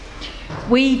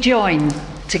We join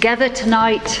together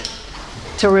tonight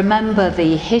to remember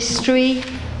the history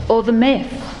or the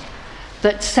myth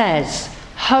that says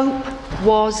hope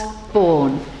was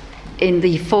born in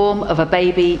the form of a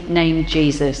baby named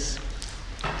Jesus.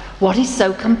 What is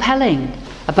so compelling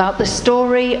about the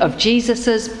story of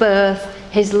Jesus' birth,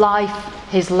 his life,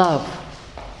 his love?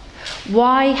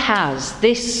 Why has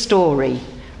this story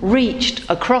reached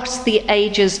across the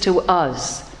ages to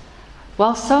us,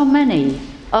 while so many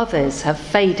others have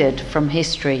faded from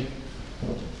history?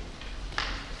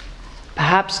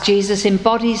 Perhaps Jesus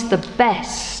embodies the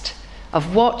best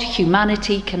of what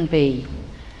humanity can be: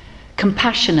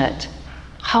 compassionate,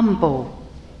 humble,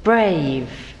 brave,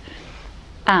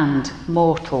 and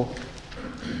mortal.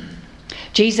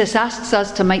 Jesus asks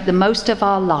us to make the most of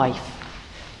our life,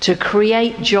 to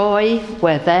create joy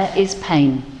where there is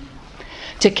pain,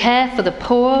 to care for the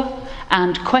poor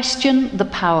and question the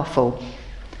powerful,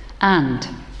 and,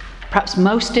 perhaps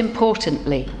most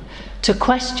importantly, to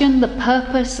question the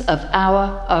purpose of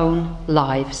our own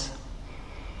lives.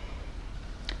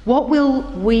 What will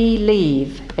we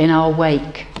leave in our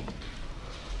wake?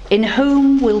 In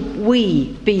whom will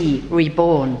we be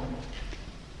reborn?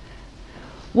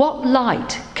 What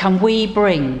light can we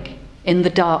bring in the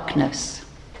darkness?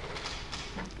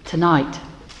 Tonight,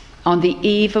 on the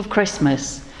eve of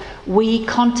Christmas, we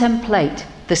contemplate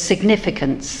the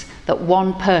significance that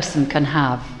one person can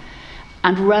have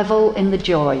and revel in the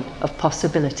joy of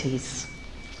possibilities.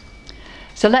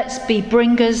 So let's be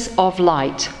bringers of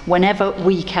light whenever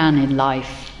we can in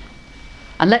life.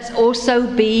 And let's also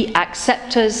be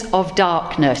acceptors of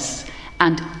darkness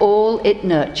and all it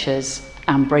nurtures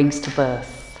and brings to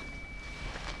birth.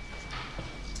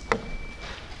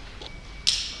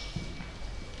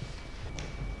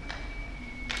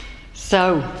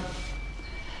 So,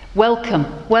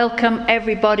 welcome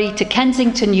everybody to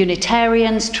Kensington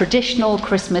Unitarian's traditional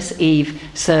Christmas Eve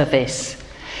service.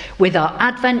 With our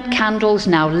Advent candles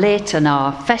now lit and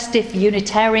our festive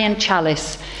Unitarian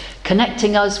chalice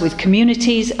connecting us with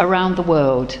communities around the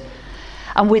world,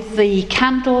 and with the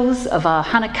candles of our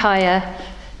Hanukkah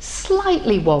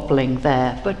slightly wobbling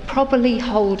there, but probably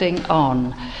holding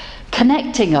on,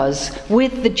 connecting us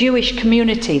with the Jewish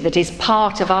community that is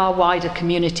part of our wider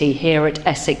community here at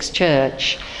Essex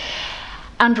Church,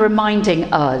 and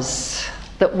reminding us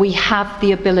that we have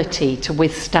the ability to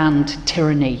withstand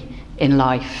tyranny in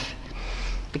life.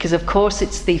 Because of course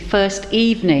it's the first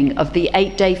evening of the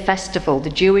 8-day festival, the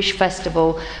Jewish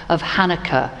festival of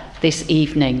Hanukkah, this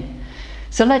evening.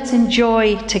 So let's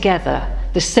enjoy together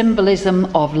the symbolism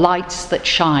of lights that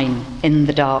shine in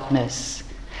the darkness.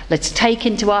 Let's take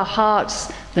into our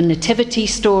hearts the nativity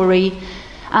story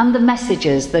and the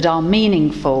messages that are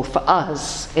meaningful for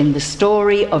us in the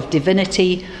story of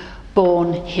divinity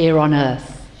born here on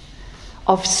earth,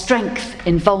 of strength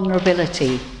in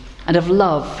vulnerability, and of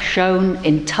love shown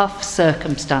in tough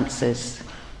circumstances.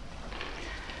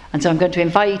 And so I'm going to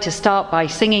invite you to start by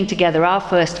singing together our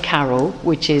first carol,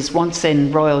 which is Once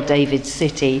in Royal David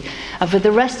City. And for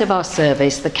the rest of our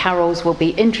service, the carols will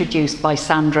be introduced by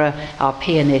Sandra, our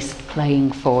pianist,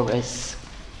 playing for us.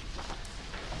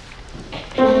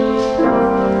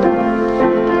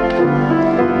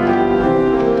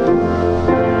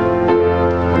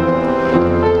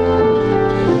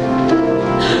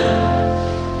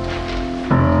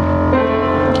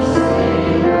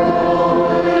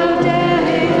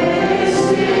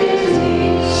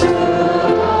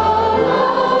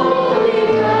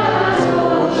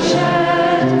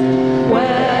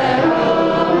 Where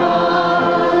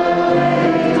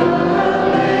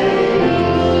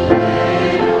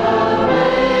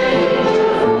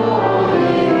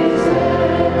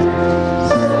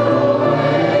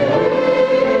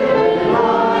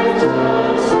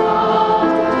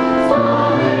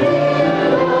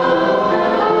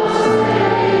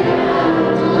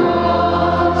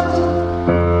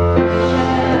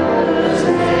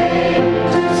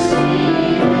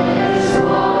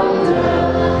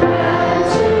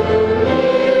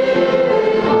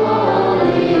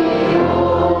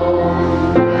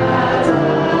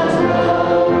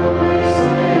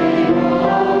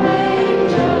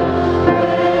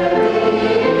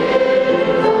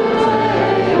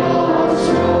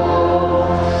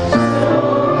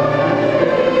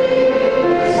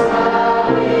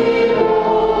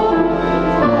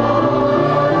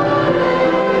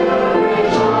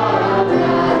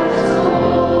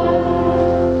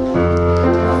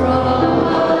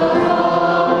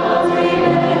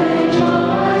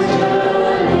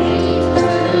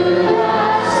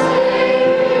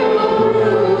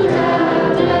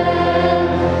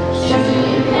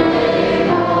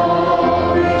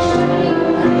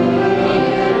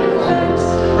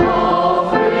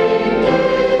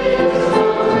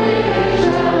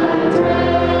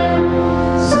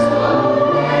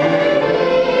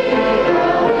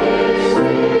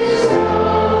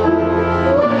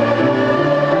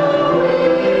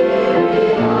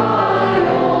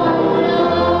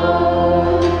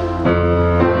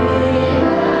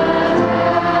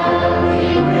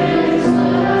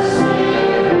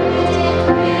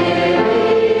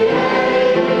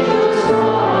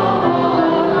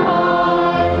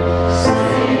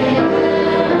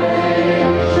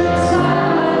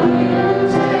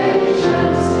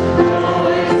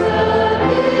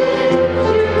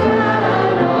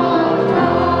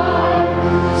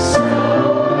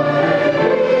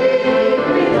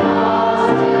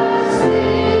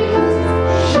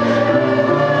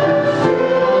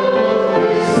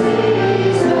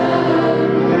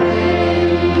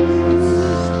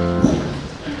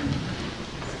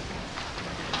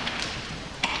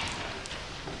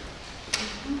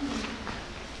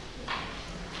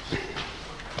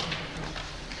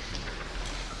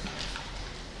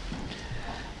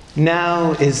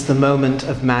Now is the moment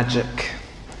of magic,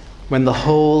 when the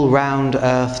whole round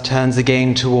earth turns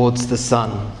again towards the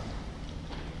sun.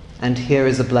 And here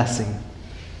is a blessing.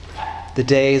 The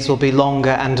days will be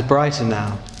longer and brighter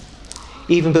now,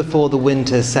 even before the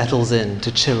winter settles in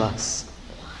to chill us.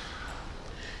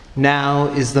 Now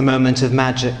is the moment of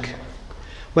magic,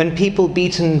 when people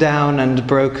beaten down and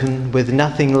broken, with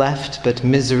nothing left but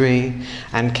misery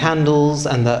and candles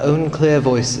and their own clear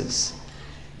voices,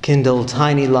 kindle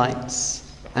tiny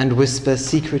lights and whisper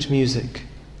secret music.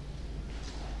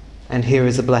 And here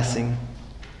is a blessing.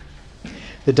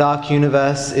 The dark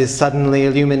universe is suddenly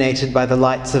illuminated by the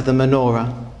lights of the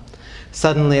menorah,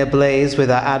 suddenly ablaze with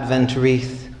our Advent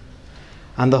wreath,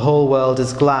 and the whole world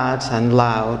is glad and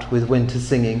loud with winter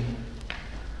singing.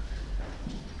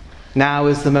 Now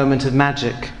is the moment of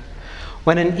magic,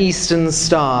 when an eastern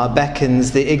star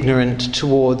beckons the ignorant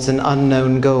towards an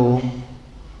unknown goal.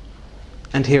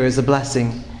 And here is a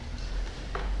blessing.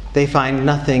 They find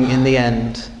nothing in the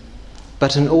end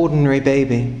but an ordinary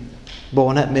baby,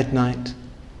 born at midnight,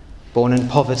 born in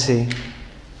poverty,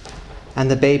 and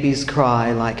the baby's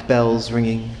cry, like bells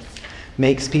ringing,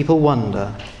 makes people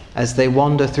wonder, as they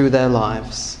wander through their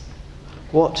lives,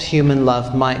 what human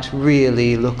love might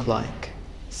really look like,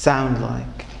 sound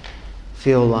like,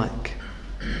 feel like.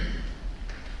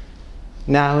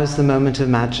 Now is the moment of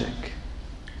magic,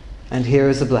 and here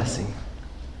is a blessing.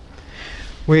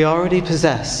 We already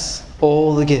possess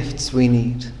all the gifts we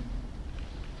need.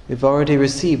 We've already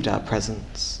received our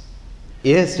presents: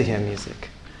 ears to hear music,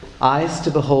 eyes to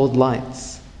behold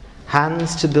lights,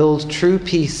 hands to build true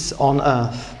peace on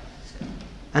earth,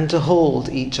 and to hold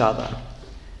each other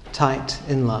tight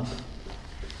in love.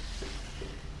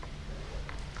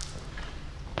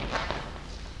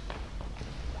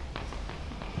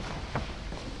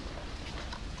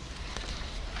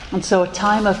 And so a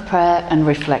time of prayer and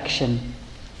reflection.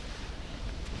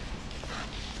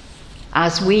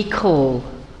 As we call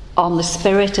on the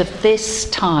Spirit of this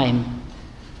time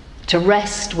to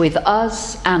rest with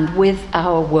us and with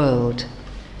our world,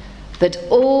 that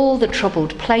all the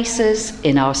troubled places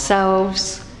in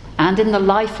ourselves and in the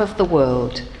life of the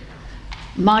world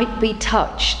might be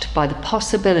touched by the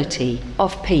possibility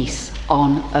of peace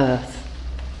on earth.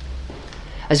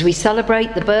 As we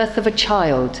celebrate the birth of a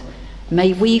child,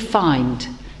 may we find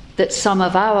that some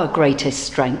of our greatest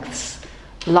strengths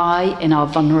lie in our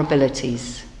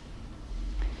vulnerabilities.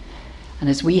 And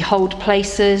as we hold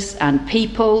places and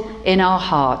people in our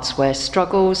hearts where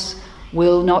struggles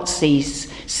will not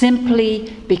cease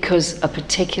simply because a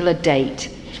particular date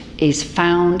is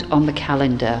found on the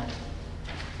calendar,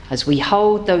 as we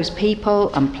hold those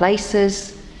people and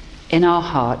places in our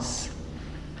hearts,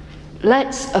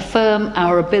 let's affirm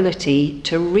our ability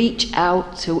to reach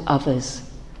out to others,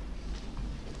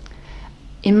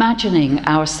 imagining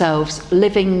ourselves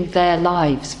living their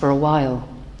lives for a while.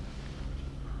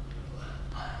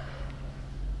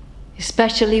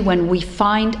 Especially when we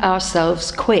find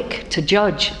ourselves quick to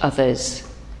judge others,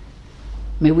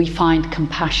 may we find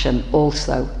compassion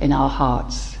also in our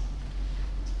hearts.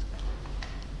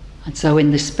 And so, in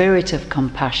the spirit of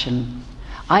compassion,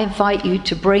 I invite you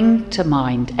to bring to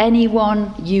mind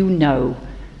anyone you know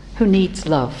who needs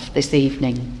love this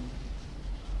evening.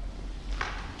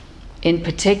 In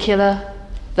particular,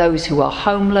 those who are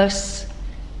homeless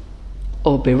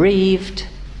or bereaved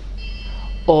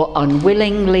or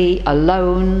unwillingly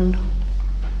alone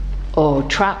or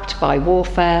trapped by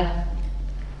warfare,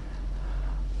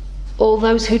 all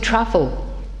those who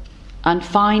travel and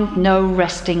find no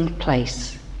resting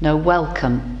place, no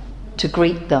welcome to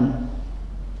greet them.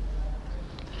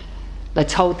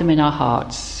 Let's hold them in our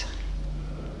hearts.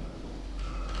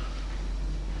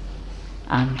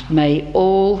 And may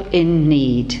all in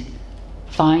need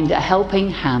find a helping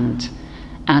hand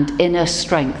and inner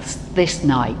strength this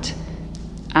night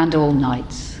and all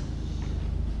nights.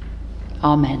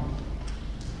 Amen.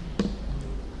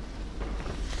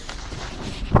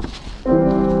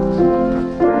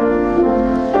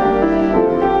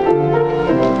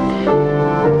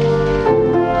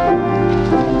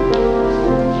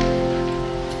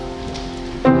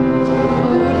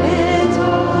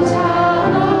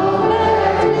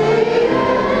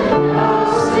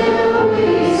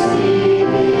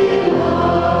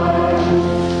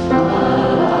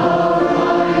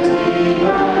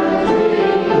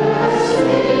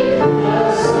 Sleep.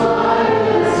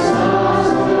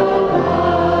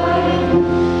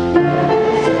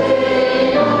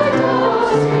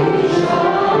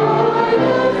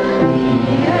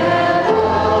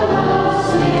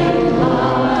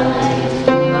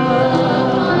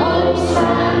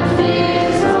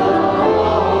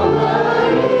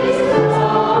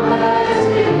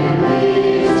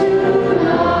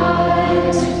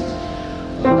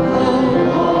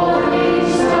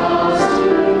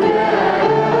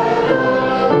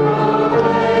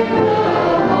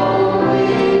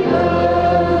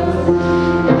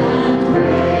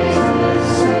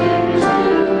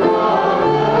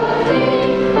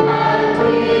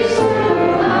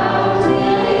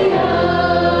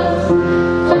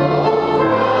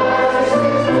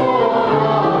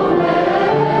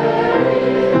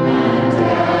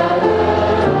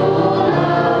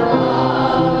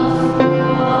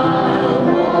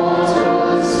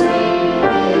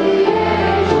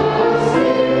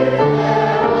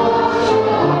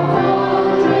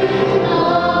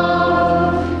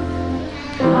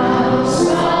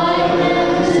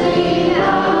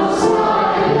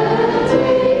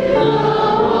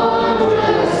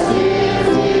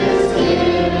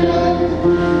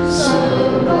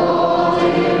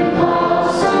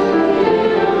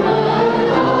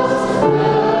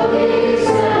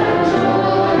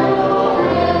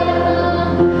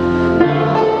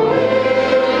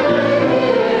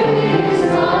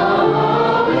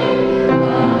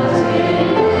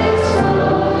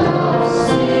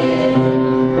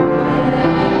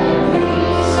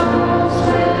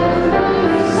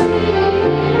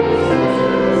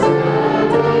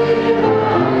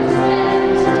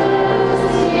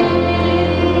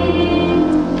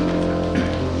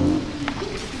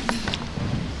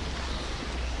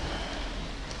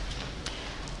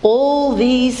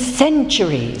 these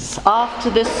centuries after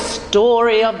the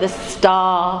story of the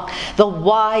star, the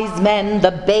wise men, the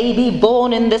baby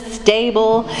born in the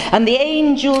stable, and the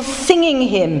angels singing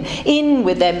him in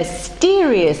with their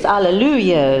mysterious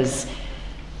alleluias,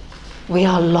 we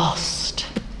are lost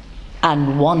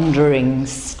and wandering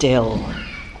still.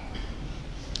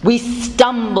 We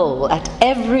stumble at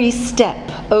every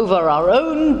step over our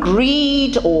own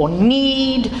greed or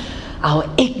need, our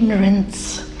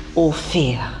ignorance or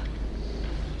fear.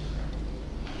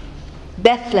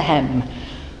 Bethlehem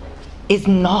is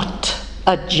not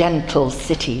a gentle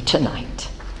city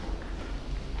tonight.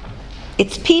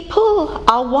 Its people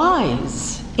are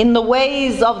wise in the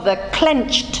ways of the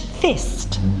clenched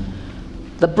fist,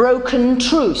 the broken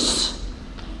truce,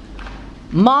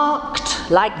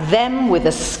 marked like them with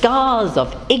the scars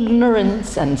of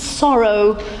ignorance and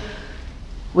sorrow.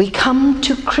 We come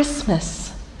to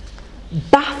Christmas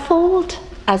baffled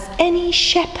as any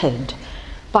shepherd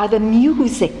by the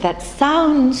music that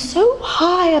sounds so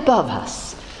high above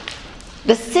us,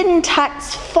 the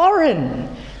syntax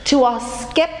foreign to our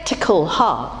skeptical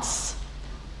hearts.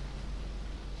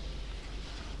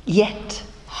 Yet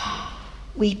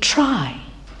we try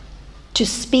to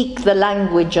speak the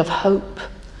language of hope,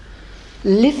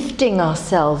 lifting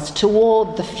ourselves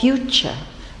toward the future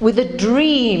with a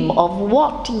dream of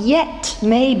what yet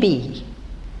may be.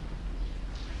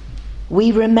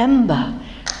 We remember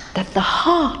that the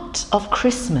heart of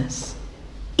Christmas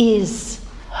is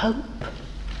hope.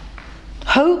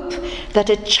 Hope that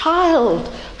a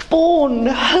child born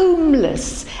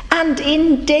homeless and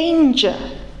in danger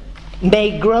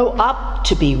may grow up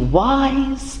to be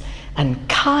wise and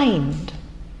kind,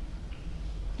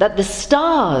 that the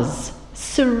stars,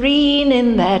 serene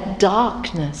in their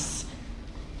darkness,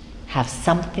 have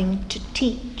something to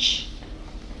teach,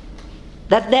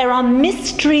 that there are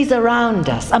mysteries around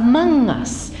us, among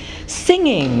us,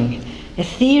 singing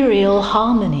ethereal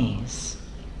harmonies.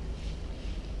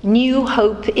 New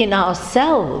hope in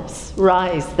ourselves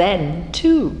rise then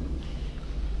too,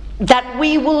 that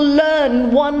we will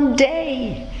learn one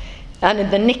day, and in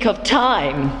the nick of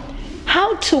time,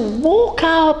 how to walk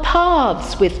our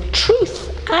paths with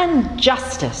truth and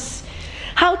justice,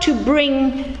 how to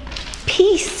bring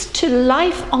peace to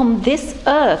life on this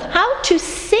earth, how to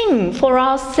sing for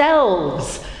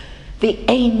ourselves the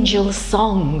angel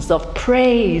songs of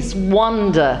praise,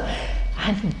 wonder,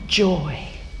 and joy.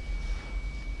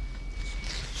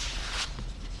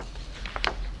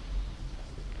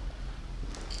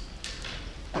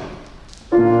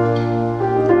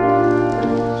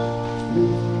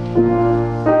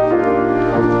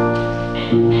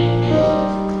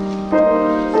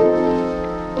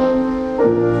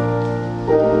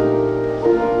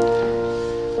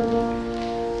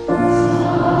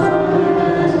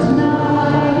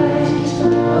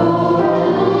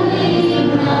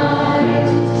 Holy night,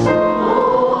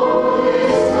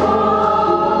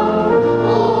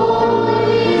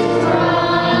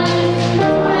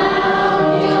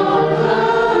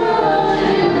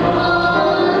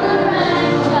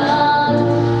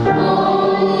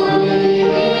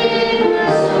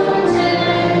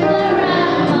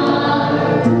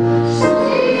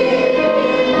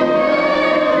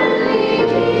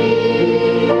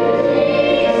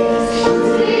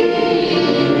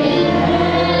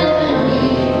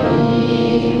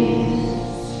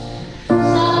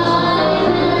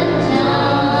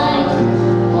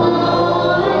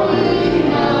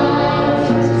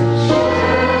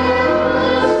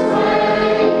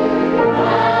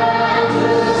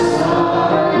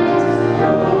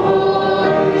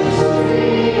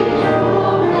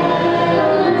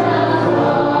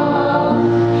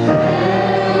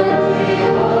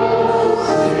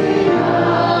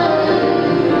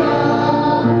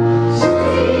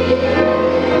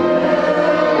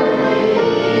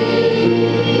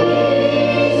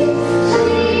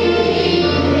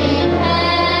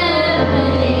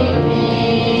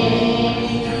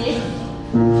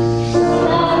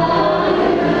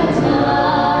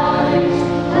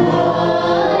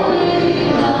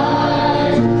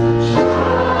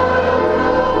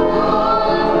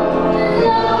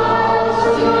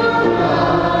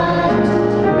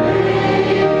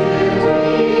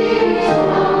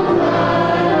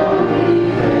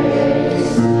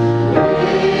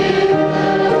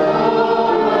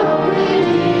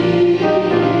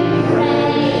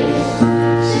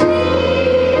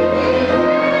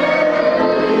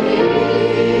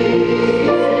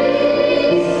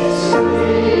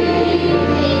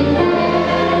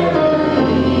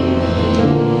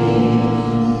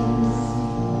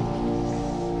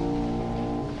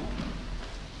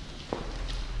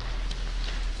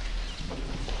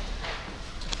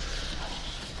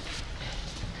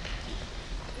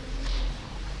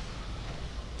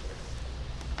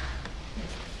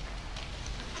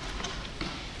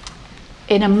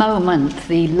 In a moment,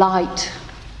 the light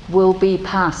will be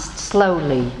passed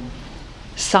slowly,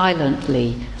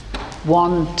 silently,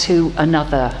 one to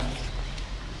another.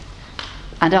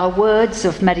 And our words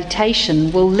of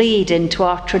meditation will lead into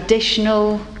our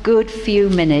traditional good few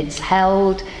minutes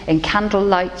held in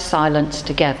candlelight silence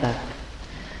together.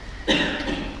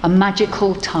 A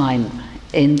magical time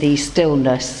in the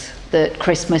stillness that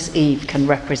Christmas Eve can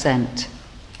represent.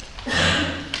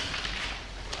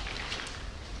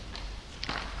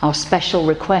 Our special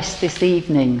request this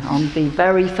evening, on the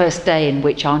very first day in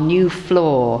which our new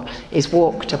floor is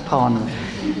walked upon,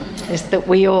 is that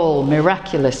we all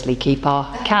miraculously keep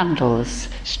our candles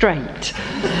straight.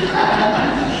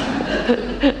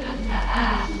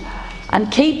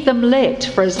 And keep them lit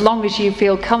for as long as you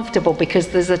feel comfortable, because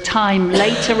there's a time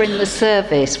later in the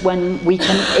service when we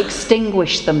can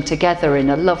extinguish them together in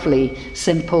a lovely,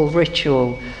 simple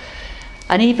ritual.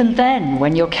 And even then,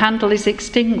 when your candle is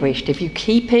extinguished, if you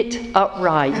keep it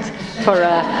upright for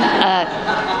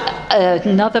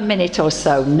another minute or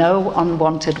so, no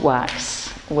unwanted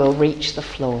wax will reach the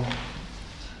floor.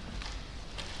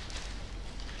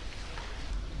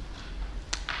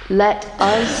 Let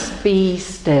us be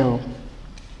still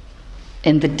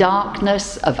in the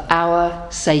darkness of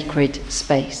our sacred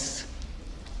space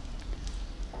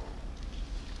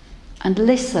and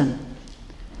listen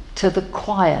to the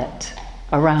quiet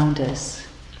around us.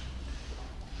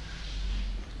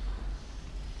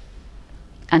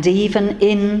 And even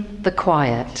in the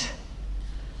quiet,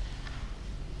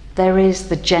 there is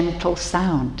the gentle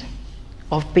sound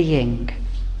of being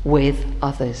with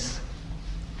others.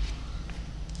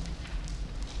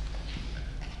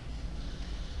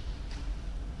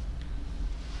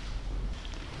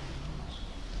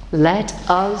 Let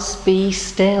us be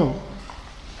still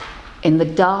in the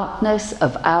darkness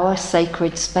of our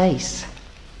sacred space.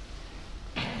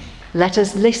 Let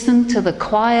us listen to the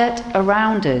quiet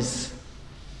around us,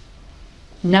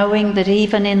 knowing that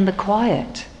even in the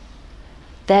quiet,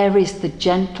 there is the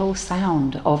gentle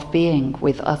sound of being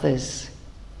with others.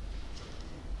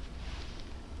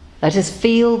 Let us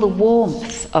feel the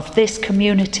warmth of this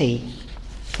community,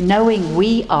 knowing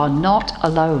we are not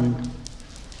alone.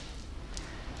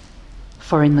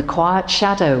 For in the quiet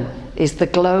shadow is the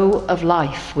glow of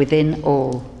life within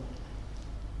all.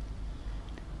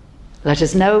 Let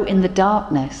us know in the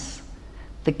darkness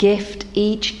the gift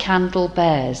each candle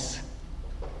bears.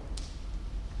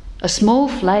 A small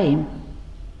flame,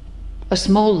 a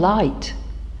small light,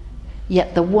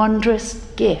 yet the wondrous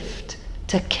gift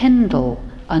to kindle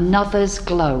another's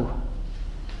glow.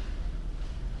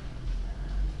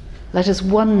 Let us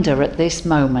wonder at this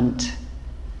moment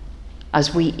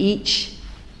as we each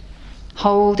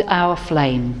hold our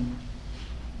flame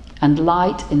and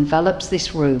light envelops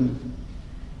this room,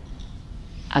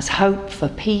 as hope for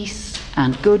peace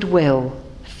and goodwill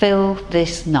fill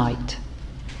this night.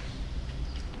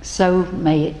 So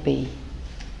may it be.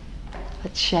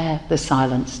 Let's share the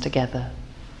silence together.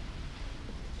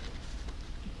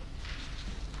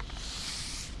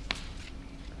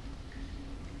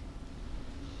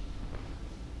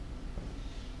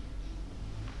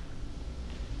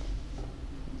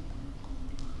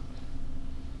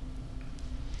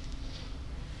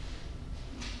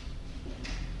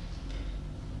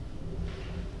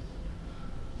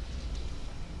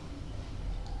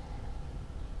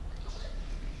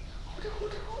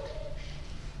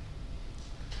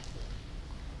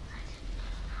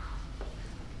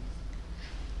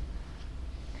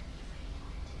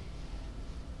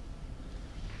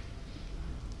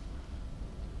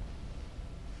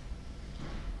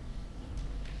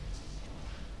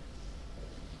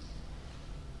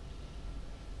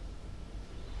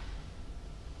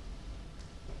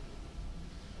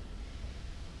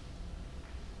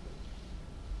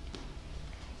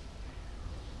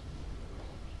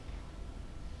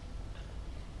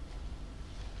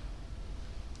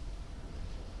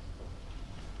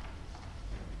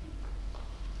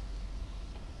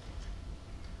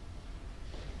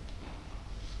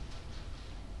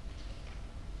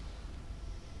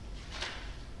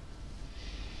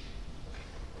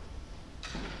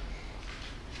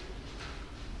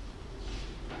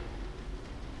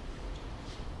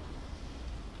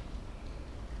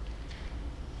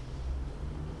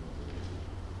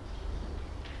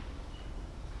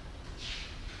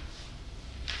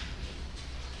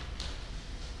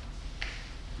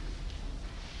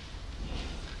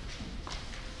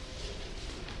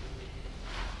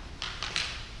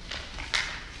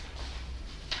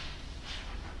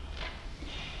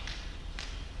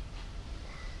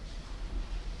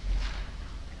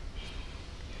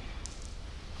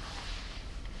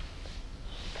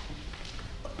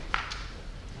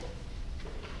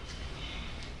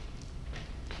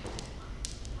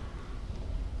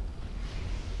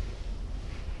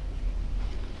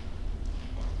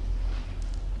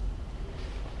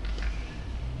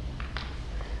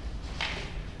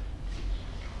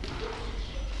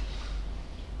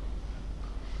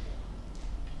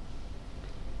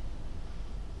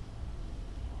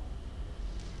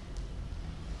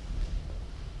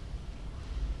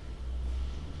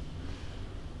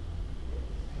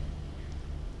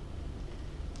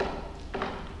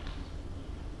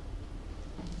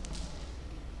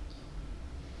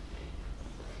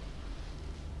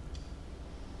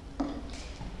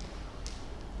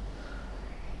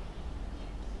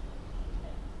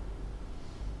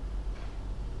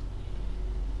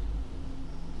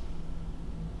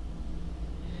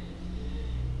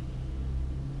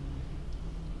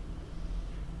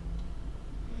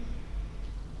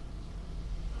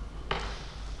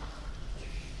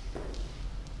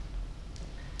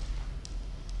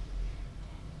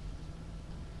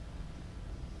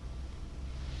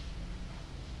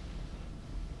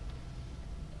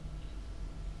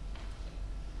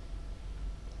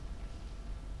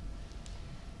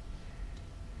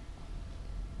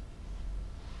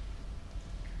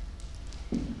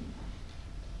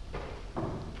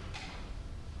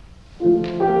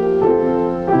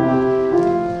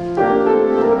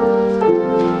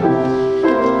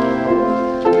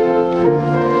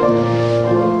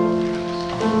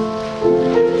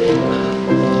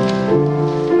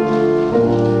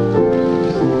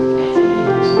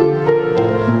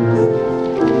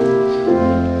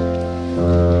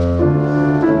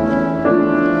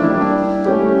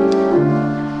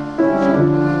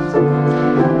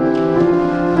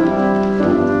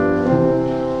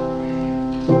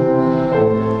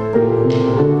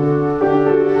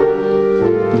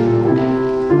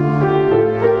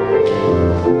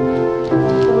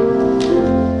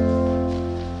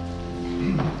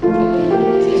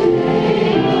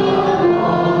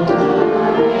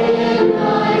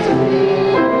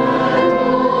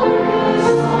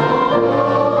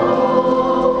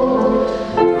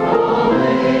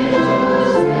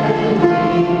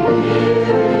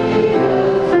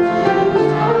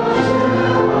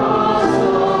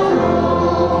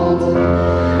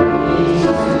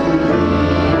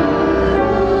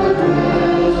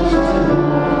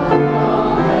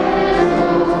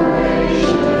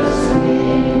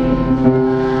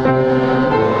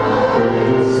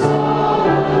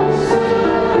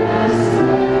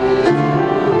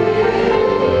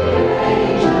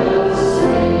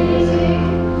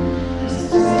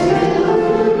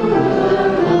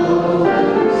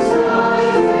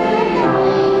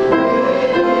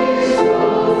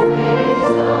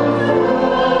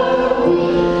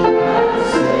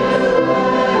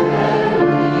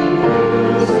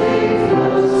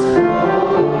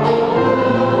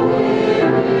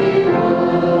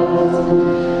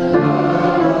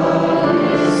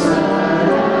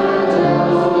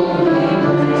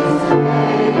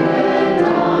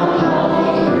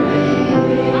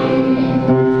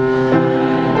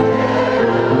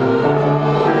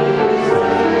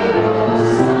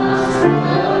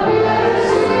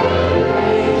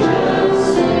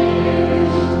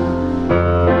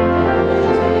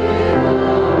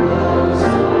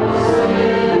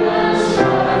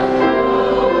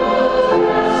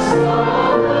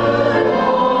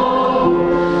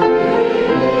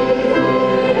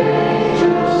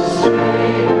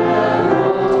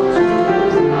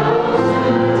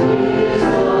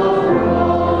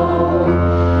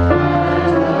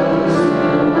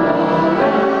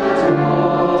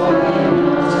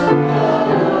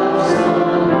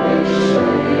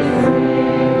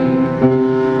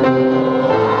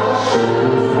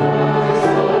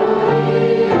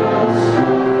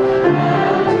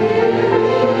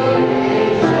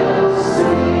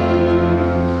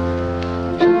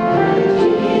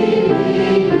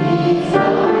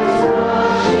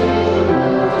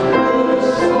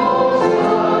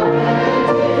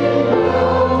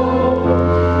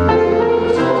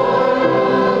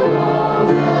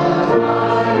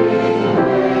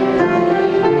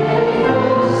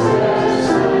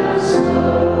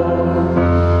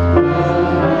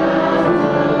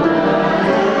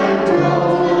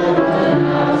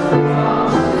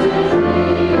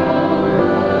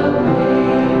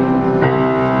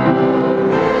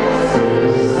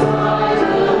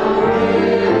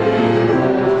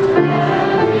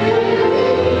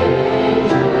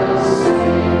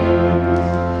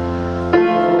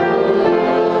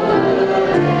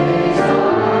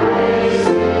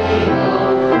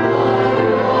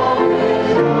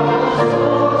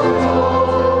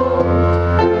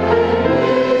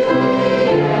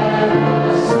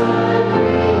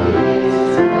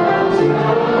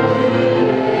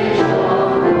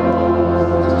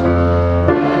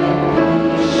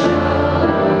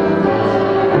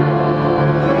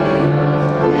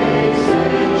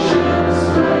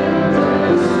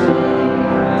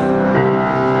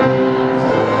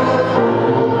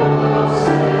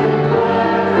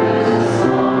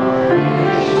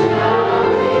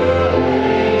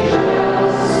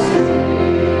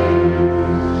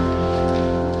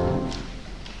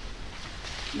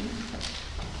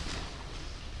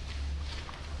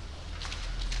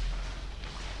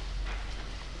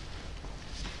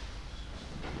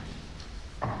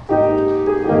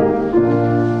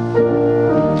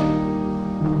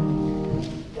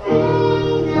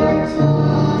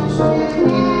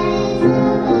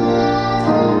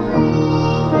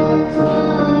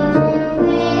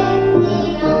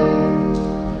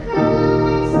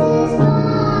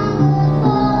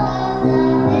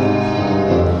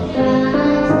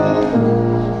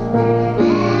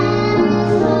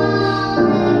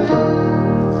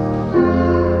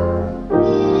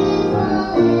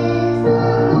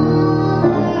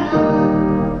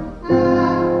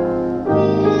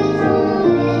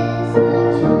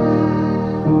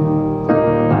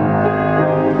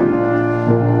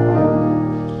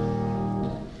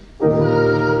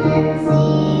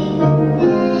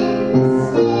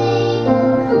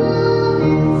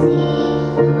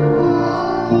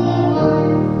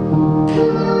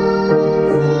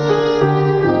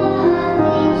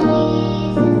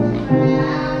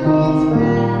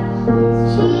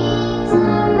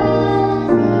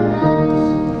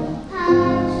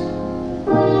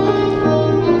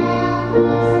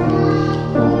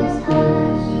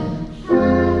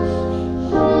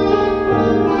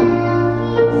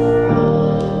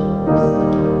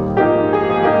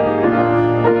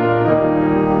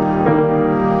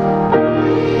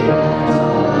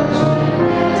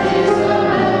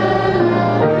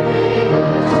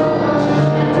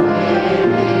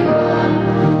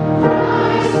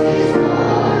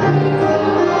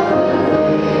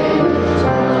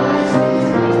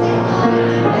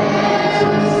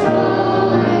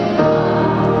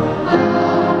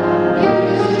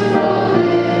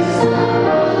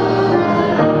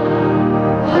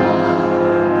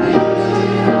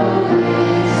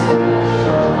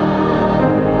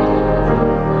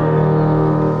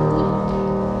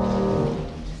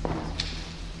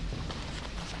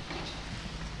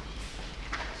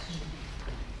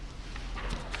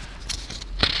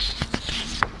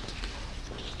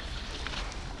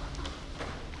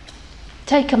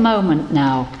 take a moment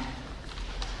now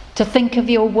to think of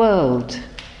your world,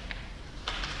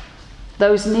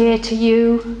 those near to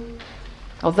you,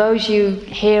 or those you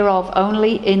hear of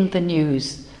only in the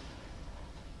news,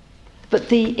 but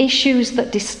the issues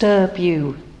that disturb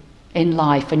you in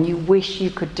life and you wish you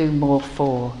could do more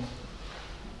for.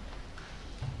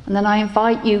 And then I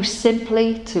invite you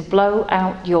simply to blow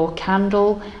out your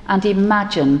candle and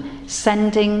imagine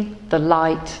sending the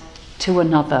light to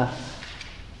another,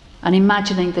 and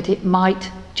imagining that it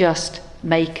might just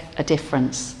make a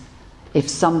difference if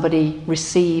somebody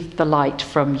received the light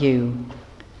from you.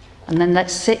 And then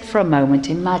let's sit for a moment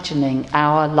imagining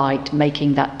our light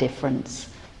making that difference,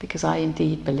 because I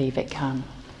indeed believe it can.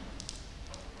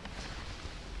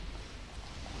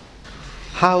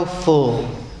 How full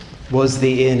was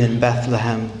the inn in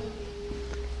Bethlehem?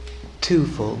 Too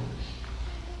full.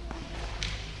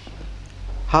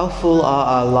 How full are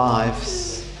our lives?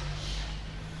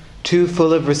 Too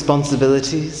full of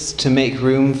responsibilities to make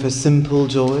room for simple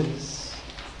joys?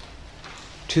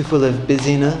 Too full of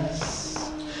busyness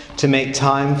to make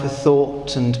time for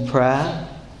thought and prayer?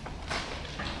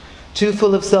 Too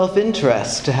full of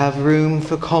self-interest to have room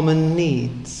for common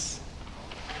needs?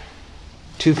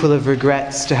 Too full of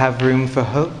regrets to have room for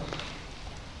hope?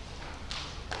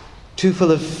 Too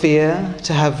full of fear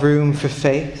to have room for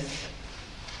faith?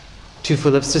 Too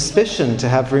full of suspicion to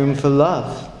have room for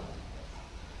love?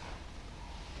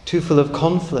 Too full of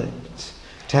conflict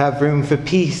to have room for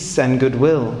peace and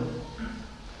goodwill?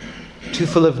 Too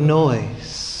full of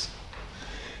noise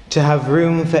to have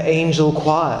room for angel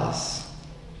choirs?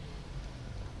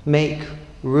 Make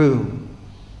room.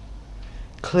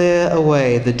 Clear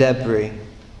away the debris.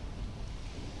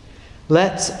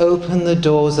 Let's open the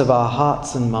doors of our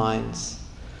hearts and minds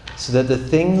so that the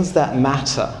things that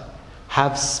matter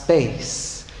have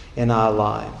space in our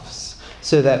lives,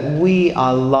 so that we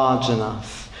are large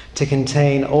enough to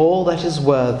contain all that is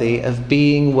worthy of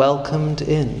being welcomed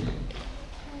in.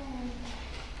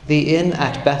 The inn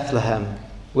at Bethlehem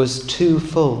was too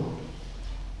full,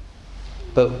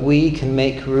 but we can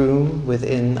make room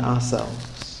within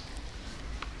ourselves.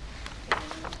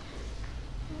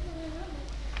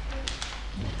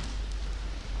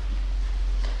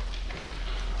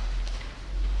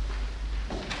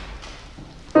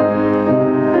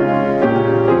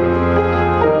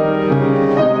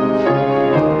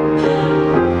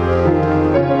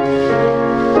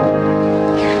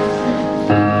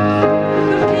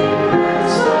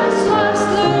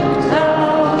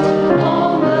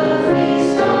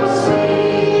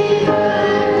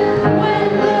 When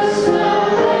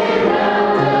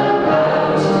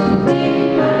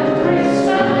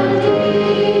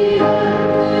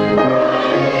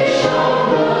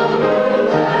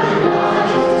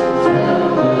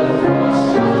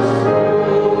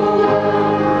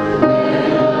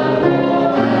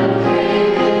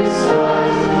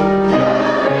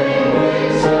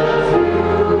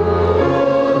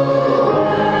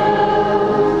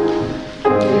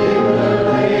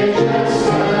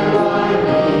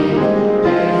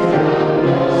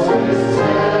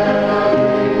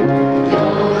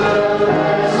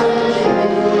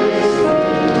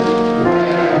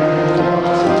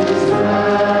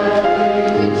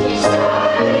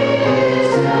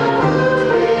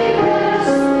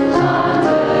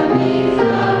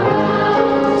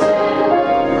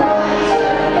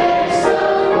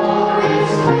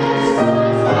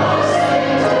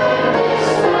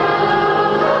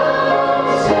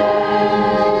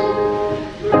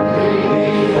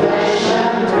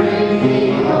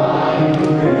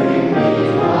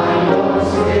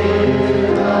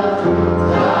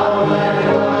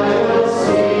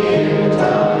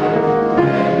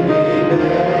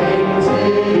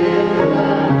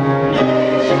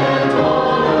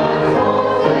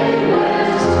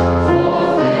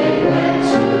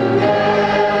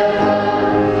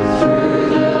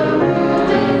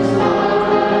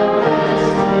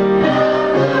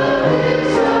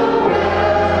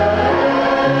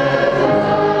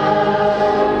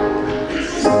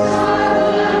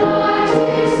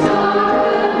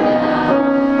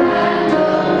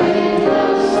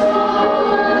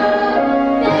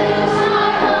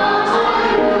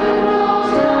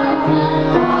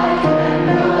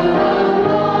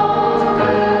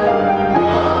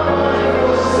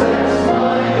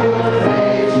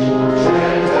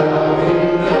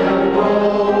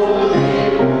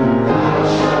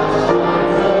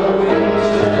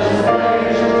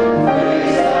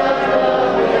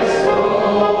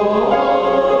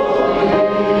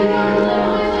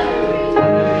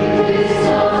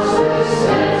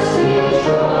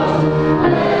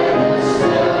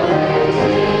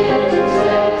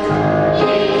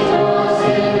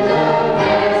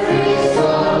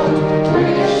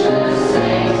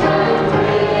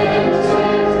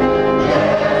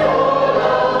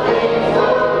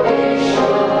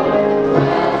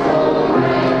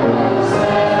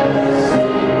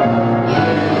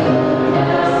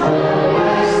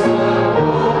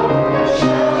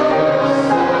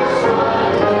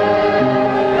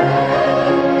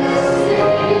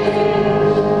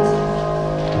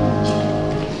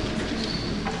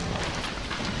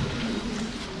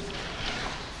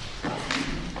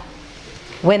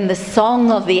when the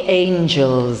song of the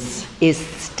angels is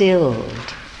stilled,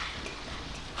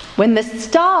 when the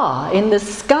star in the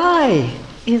sky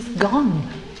is gone,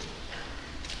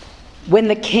 when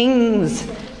the kings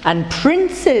and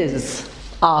princes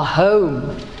are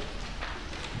home,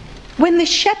 when the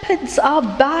shepherds are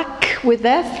back with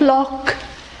their flock,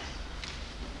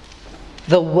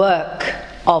 the work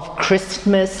of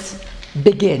Christmas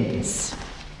begins.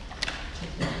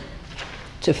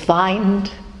 To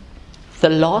find the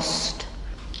lost,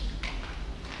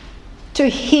 to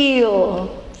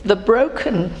heal the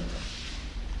broken,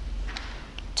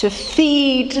 to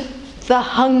feed the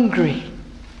hungry,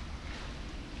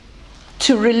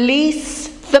 to release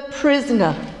the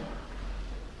prisoner,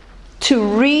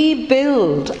 to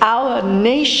rebuild our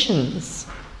nations,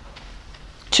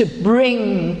 to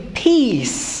bring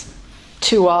peace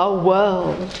to our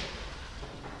world,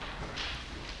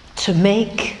 to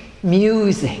make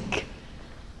music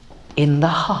in the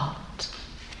heart.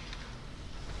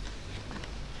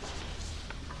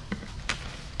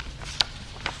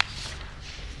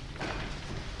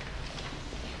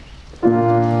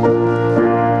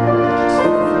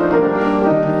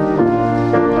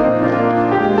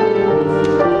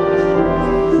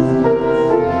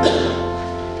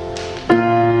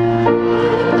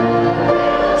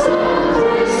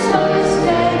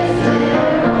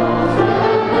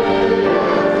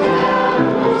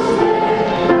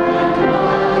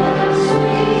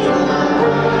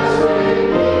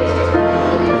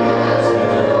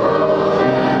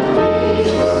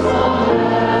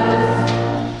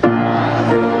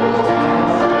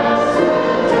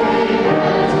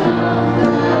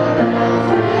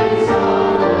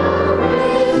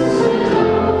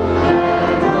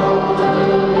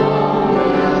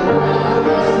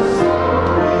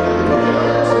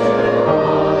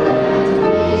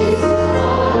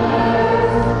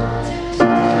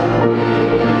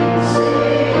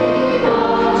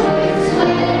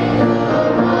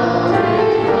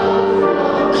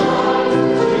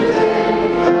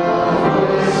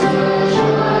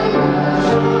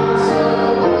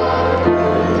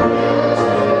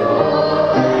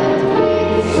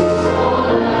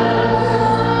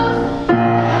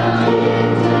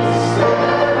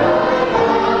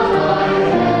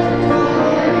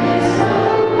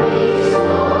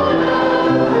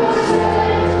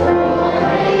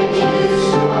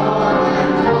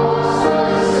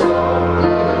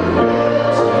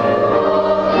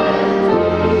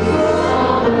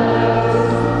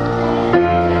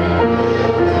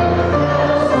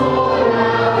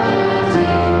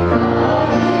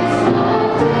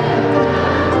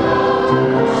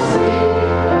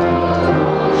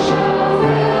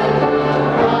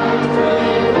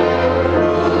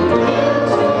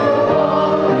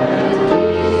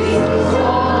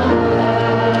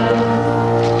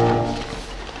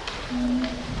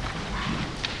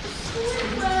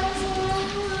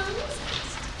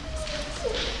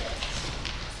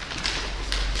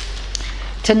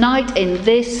 Tonight in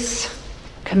this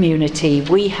community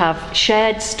we have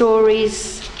shared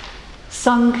stories,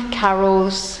 sung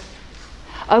carols,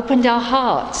 opened our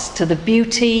hearts to the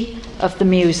beauty of the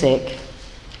music.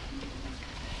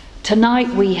 Tonight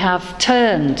we have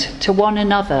turned to one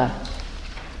another,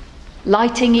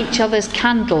 lighting each other's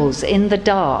candles in the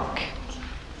dark.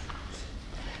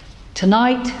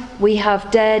 Tonight we have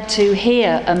dared to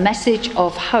hear a message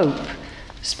of hope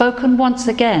spoken once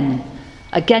again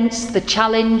against the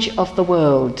challenge of the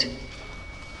world.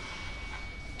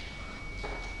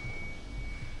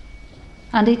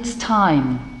 And it's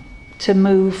time to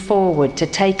move forward, to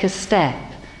take a step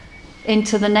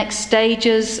into the next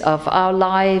stages of our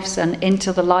lives and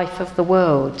into the life of the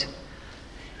world.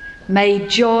 May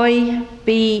joy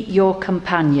be your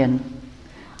companion,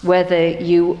 whether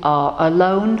you are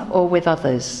alone or with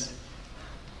others.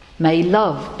 May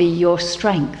love be your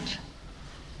strength.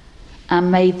 And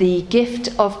may the gift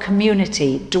of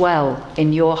community dwell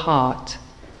in your heart.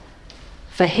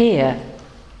 For here,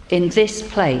 in this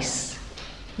place,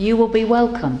 you will be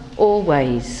welcome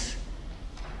always,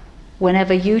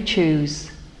 whenever you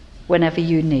choose, whenever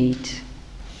you need.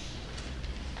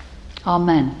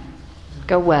 Amen.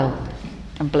 Go well,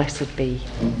 and blessed be.